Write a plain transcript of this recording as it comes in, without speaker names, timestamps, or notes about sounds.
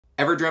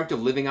Ever dreamt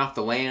of living off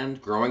the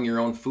land, growing your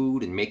own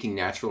food, and making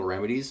natural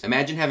remedies?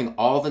 Imagine having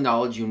all the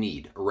knowledge you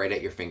need right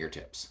at your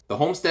fingertips. The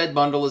Homestead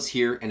Bundle is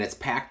here, and it's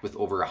packed with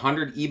over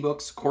 100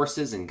 ebooks,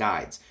 courses, and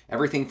guides.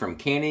 Everything from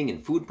canning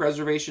and food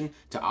preservation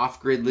to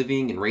off-grid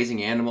living and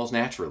raising animals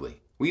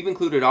naturally. We've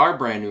included our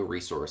brand new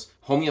resource,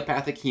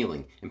 Homeopathic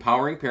Healing,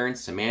 empowering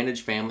parents to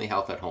manage family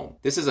health at home.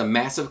 This is a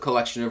massive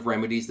collection of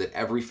remedies that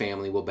every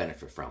family will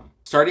benefit from.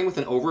 Starting with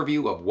an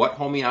overview of what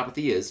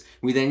homeopathy is,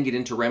 we then get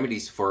into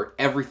remedies for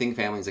everything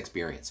families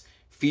experience.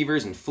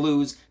 Fevers and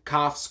flus,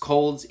 coughs,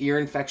 colds, ear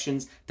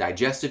infections,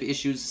 digestive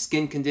issues,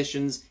 skin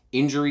conditions,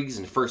 injuries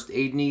and first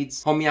aid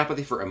needs,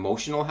 homeopathy for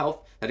emotional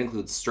health that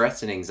includes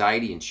stress and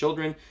anxiety in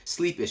children,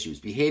 sleep issues,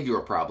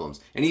 behavioral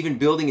problems, and even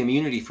building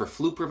immunity for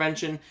flu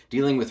prevention,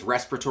 dealing with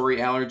respiratory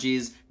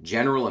allergies,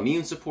 general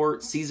immune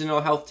support,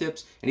 seasonal health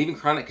tips, and even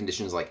chronic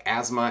conditions like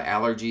asthma,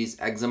 allergies,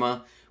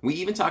 eczema. We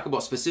even talk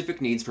about specific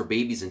needs for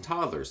babies and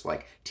toddlers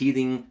like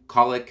teething,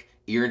 colic,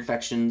 ear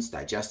infections,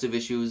 digestive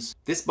issues.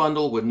 This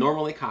bundle would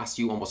normally cost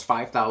you almost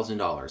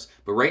 $5,000,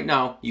 but right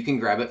now you can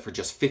grab it for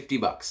just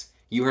 $50.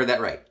 You heard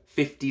that right,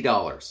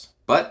 $50.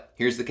 But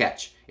here's the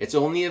catch. It's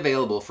only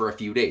available for a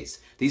few days.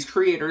 These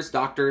creators,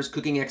 doctors,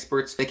 cooking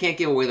experts, they can't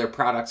give away their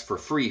products for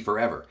free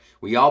forever.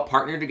 We all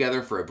partner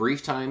together for a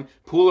brief time,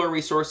 pool our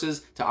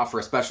resources to offer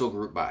a special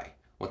group buy.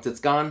 Once it's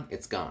gone,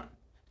 it's gone.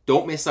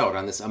 Don't miss out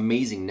on this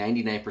amazing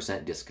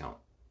 99% discount.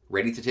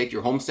 Ready to take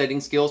your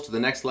homesteading skills to the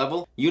next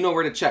level? You know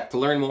where to check to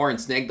learn more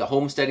and snag the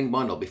Homesteading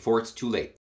Bundle before it's too late.